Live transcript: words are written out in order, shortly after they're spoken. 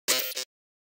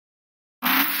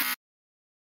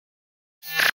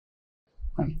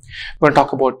We're going to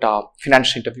talk about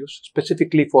finance interviews,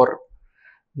 specifically for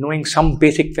knowing some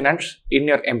basic finance in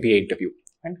your MBA interview.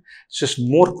 And this is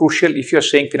more crucial if you're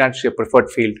saying finance is your preferred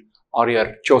field or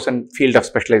your chosen field of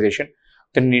specialization,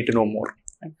 then you need to know more.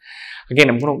 And again,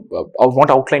 I want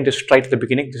to outline this right at the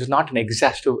beginning. This is not an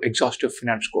exhaustive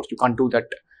finance course. You can't do that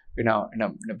in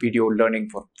a video learning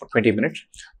for 20 minutes.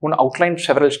 I want to outline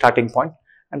several starting points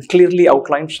and clearly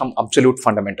outline some absolute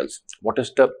fundamentals. What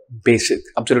is the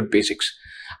absolute basics?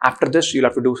 After this, you'll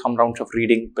have to do some rounds of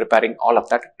reading, preparing, all of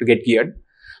that to get geared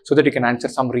so that you can answer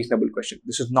some reasonable question.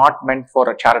 This is not meant for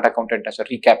a chartered accountant as a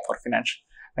recap for finance,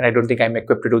 and I don't think I'm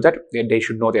equipped to do that. They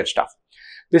should know their stuff.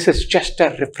 This is just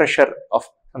a refresher of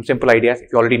some simple ideas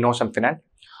if you already know some finance,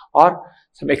 or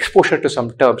some exposure to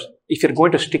some terms if you're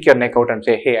going to stick your neck out and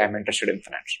say, hey, I'm interested in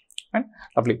finance. Right?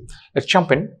 Lovely. Let's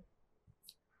jump in.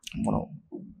 I'm going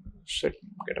to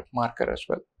get a marker as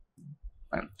well.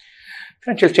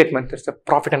 Financial statement, there's a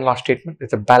profit and loss statement,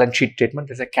 there's a balance sheet statement,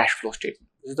 there's a cash flow statement.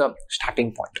 This is the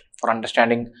starting point for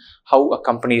understanding how a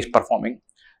company is performing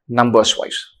numbers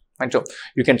wise. And so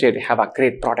you can say they have a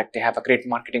great product, they have a great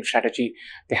marketing strategy,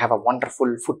 they have a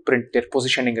wonderful footprint, their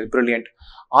positioning is brilliant.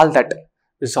 All that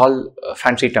is all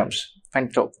fancy terms.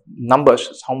 And so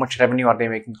numbers, how much revenue are they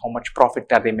making, how much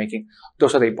profit are they making,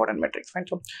 those are the important metrics. And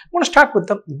so I want to start with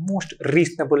the most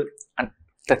reasonable and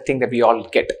the thing that we all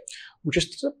get, which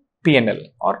is the P&L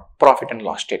or profit and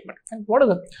loss statement. And what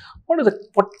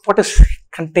is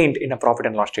contained in a profit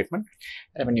and loss statement?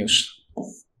 Revenues.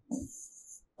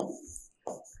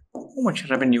 How much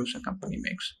revenues a company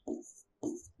makes.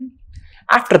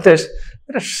 After this,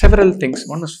 there are several things.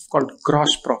 One is called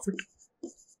gross profit.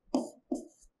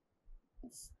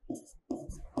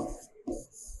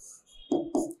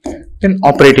 Then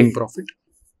operating profit.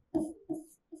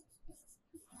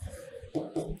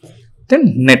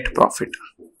 Then net profit.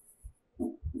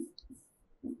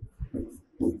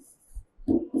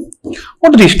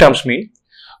 What do these terms mean?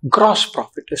 Gross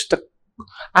profit is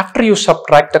after you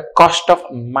subtract the cost of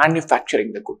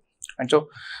manufacturing the good. And so,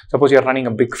 suppose you're running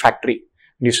a big factory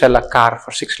and you sell a car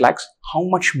for 6 lakhs, how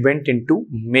much went into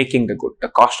making the good? The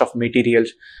cost of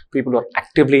materials, people who are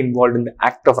actively involved in the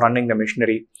act of running the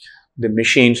machinery, the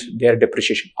machines, their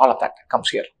depreciation, all of that comes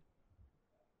here.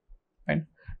 Right?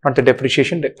 Not the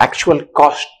depreciation, the actual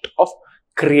cost of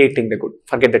creating the good.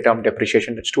 Forget the term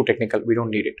depreciation, that's too technical, we don't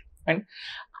need it. And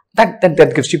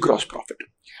that gives you gross profit.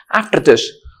 After this,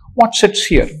 what sits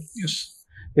here is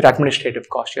your administrative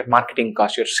cost, your marketing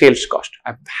cost, your sales cost.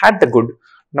 I've had the good,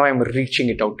 now I'm reaching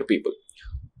it out to people.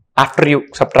 After you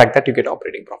subtract that, you get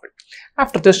operating profit.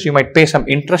 After this, you might pay some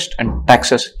interest and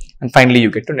taxes, and finally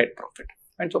you get to net profit.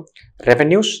 And so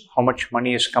revenues, how much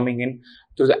money is coming in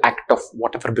through the act of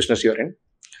whatever business you're in.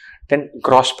 Then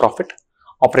gross profit,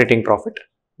 operating profit,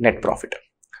 net profit.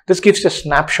 This gives a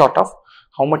snapshot of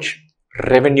how much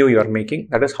revenue you are making.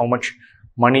 That is how much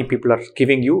money people are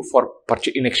giving you for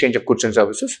purchase in exchange of goods and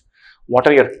services. What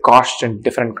are your costs and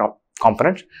different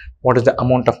components? What is the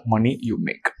amount of money you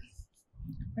make?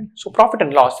 And so profit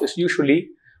and loss is usually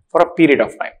for a period of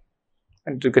time.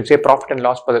 And you can say profit and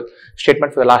loss for the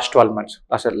statement for the last 12 months,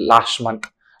 last month,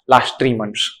 last 3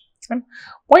 months. And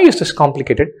why is this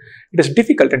complicated? It is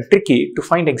difficult and tricky to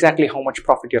find exactly how much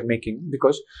profit you're making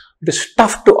because it is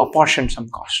tough to apportion some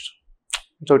costs.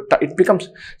 So it becomes,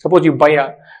 suppose you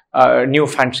buy a new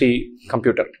fancy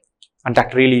computer and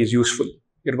that really is useful.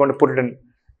 You're going to put it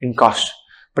in cost,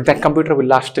 but that computer will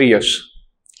last 3 years.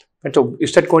 And so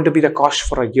is that going to be the cost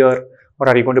for a year, or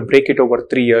are you going to break it over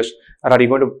 3 years, or are you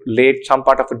going to lay some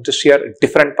part of it this year, a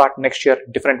different part next year,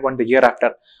 different one the year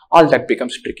after? All that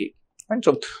becomes tricky. And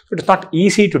so it's not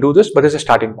easy to do this, but this is a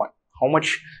starting point. How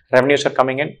much revenues are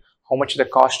coming in, how much is the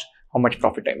cost, how much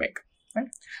profit I make. Right?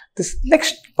 This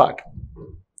next part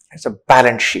is a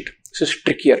balance sheet. This is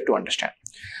trickier to understand.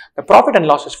 The profit and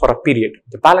loss is for a period.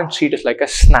 The balance sheet is like a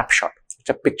snapshot. It's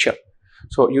a picture.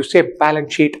 So you say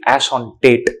balance sheet as on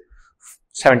date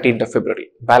 17th of February,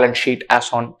 balance sheet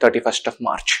as on 31st of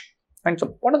March. And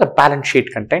so what does the balance sheet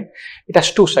contain? It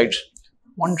has two sides.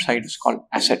 One side is called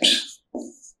assets.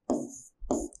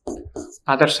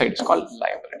 Other side is called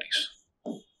liabilities.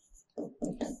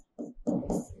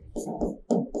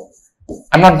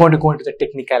 I'm not going to go into the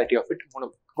technicality of it. I'm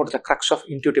going to go to the crux of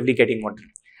intuitively getting what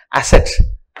assets is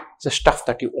the stuff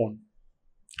that you own.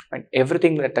 And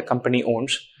everything that the company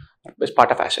owns is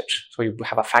part of assets. So you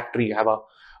have a factory, you have a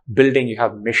building, you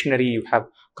have machinery, you have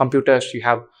computers, you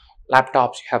have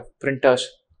laptops, you have printers.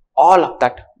 All of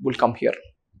that will come here.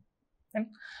 And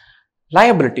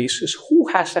liabilities is who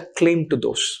has a claim to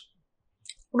those.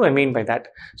 What do I mean by that?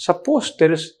 Suppose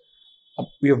there is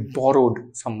you have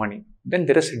borrowed some money, then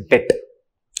there is a debt.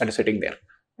 that is sitting there.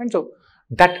 And so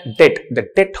that debt, the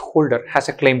debt holder has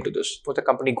a claim to this. So the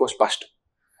company goes bust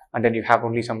and then you have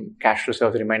only some cash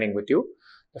reserves remaining with you.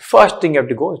 The first thing you have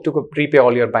to go is to go prepay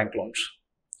all your bank loans.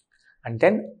 And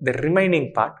then the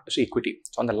remaining part is equity.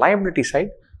 So on the liability side,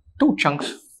 two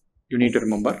chunks you need to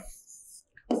remember.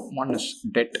 One is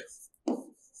debt,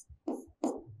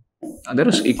 other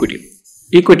is equity.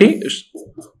 Equity is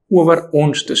whoever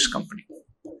owns this company.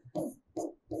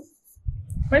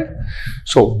 Right?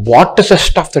 So what is the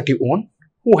stuff that you own?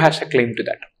 Who has a claim to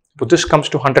that? So this comes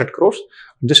to 100 crores,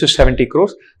 this is 70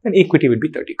 crores, then equity will be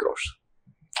 30 crores.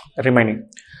 Remaining.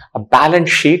 A balance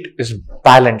sheet is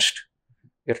balanced.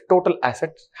 Your total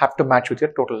assets have to match with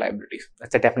your total liabilities.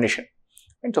 That's the definition.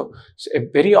 And so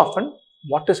very often,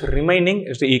 what is remaining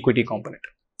is the equity component.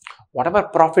 Whatever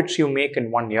profits you make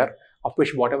in 1 year, of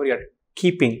which whatever you're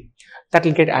keeping, that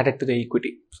will get added to the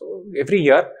equity. So every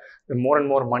year, the more and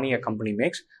more money a company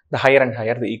makes, the higher and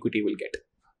higher the equity will get.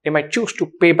 They might choose to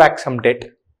pay back some debt.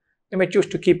 They might choose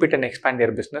to keep it and expand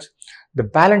their business. The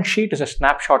balance sheet is a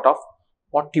snapshot of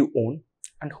what you own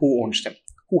and who owns them,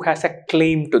 who has a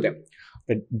claim to them.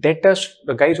 The debtors,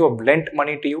 the guys who have lent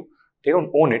money to you, they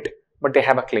don't own it, but they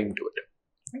have a claim to it.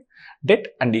 Right? Debt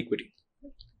and equity.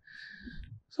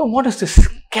 So what is this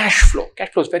cash flow?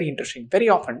 Cash flow is very interesting. Very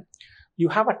often, you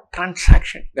have a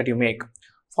transaction that you make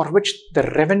for which the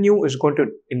revenue is going to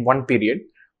in one period,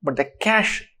 but the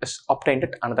cash is obtained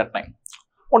at another time.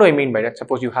 What do I mean by that?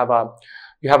 Suppose you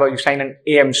sign an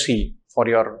AMC for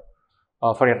your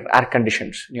air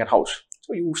conditions in your house.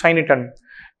 So you sign it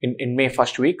in May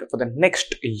first week. For the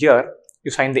next year,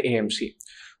 you sign the AMC.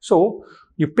 So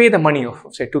you pay the money of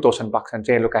say $2,000 and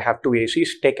say, look, I have 2 ACs,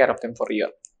 take care of them for a year.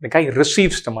 The guy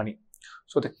receives the money.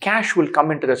 So the cash will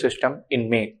come into the system in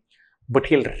May, but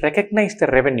he'll recognize the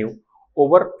revenue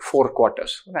over 4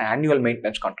 quarters, an annual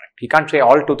maintenance contract. He can't say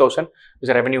all 2,000 is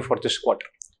a revenue for this quarter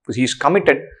because he's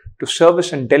committed to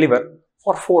service and deliver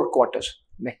for 4 quarters.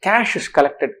 The cash is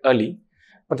collected early,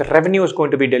 but the revenue is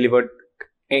going to be delivered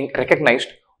and recognized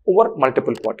over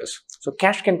multiple quarters. So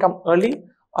cash can come early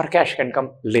or cash can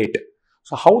come late.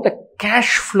 So how the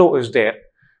cash flow is there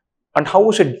and how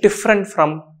is it different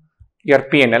from your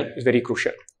P&L is very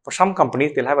crucial. For some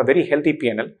companies, they'll have a very healthy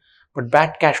P&L, but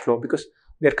bad cash flow because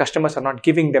their customers are not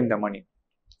giving them the money.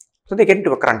 So they get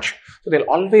into a crunch. So they'll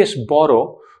always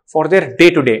borrow for their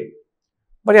day-to-day,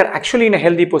 but they're actually in a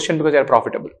healthy position because they're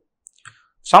profitable.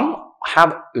 Some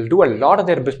do a lot of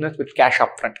their business with cash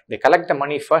upfront. They collect the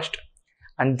money first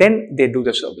and then they do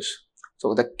the service.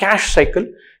 So the cash cycle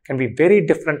can be very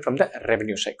different from the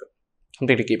revenue cycle.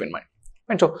 Something to keep in mind.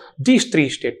 And so these 3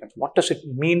 statements, what does it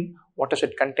mean? What does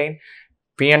it contain?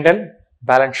 P&L,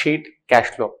 balance sheet, cash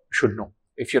flow, you should know.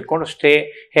 If you're going to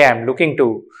say, hey, I'm looking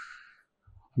to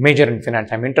major in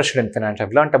finance, I'm interested in finance,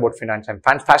 I've learned about finance, I'm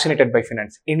fascinated by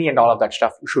finance, any and all of that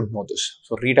stuff, you should know this.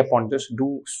 So read up on this,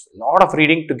 do a lot of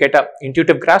reading to get an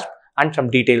intuitive grasp and some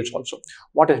details also.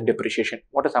 What is depreciation?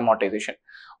 What is amortization?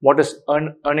 What is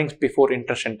earnings before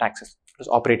interest and taxes? What is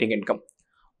operating income?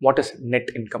 What is net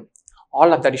income?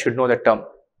 All of that you should know the term.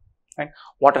 Right?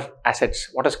 What are assets?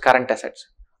 What is current assets?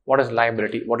 What is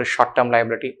liability? What is short-term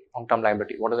liability? Long-term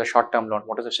liability? What is a short-term loan?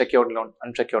 What is a secured loan?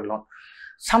 Unsecured loan?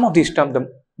 Some of these terms,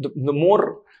 the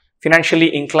more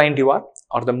financially inclined you are,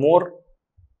 or the more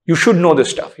you should know this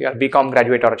stuff. You are a BCom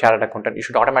graduate or a chartered accountant, you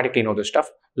should automatically know this stuff,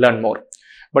 learn more.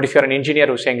 But if you're an engineer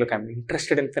who's saying, look, I'm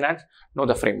interested in finance, know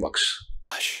the frameworks.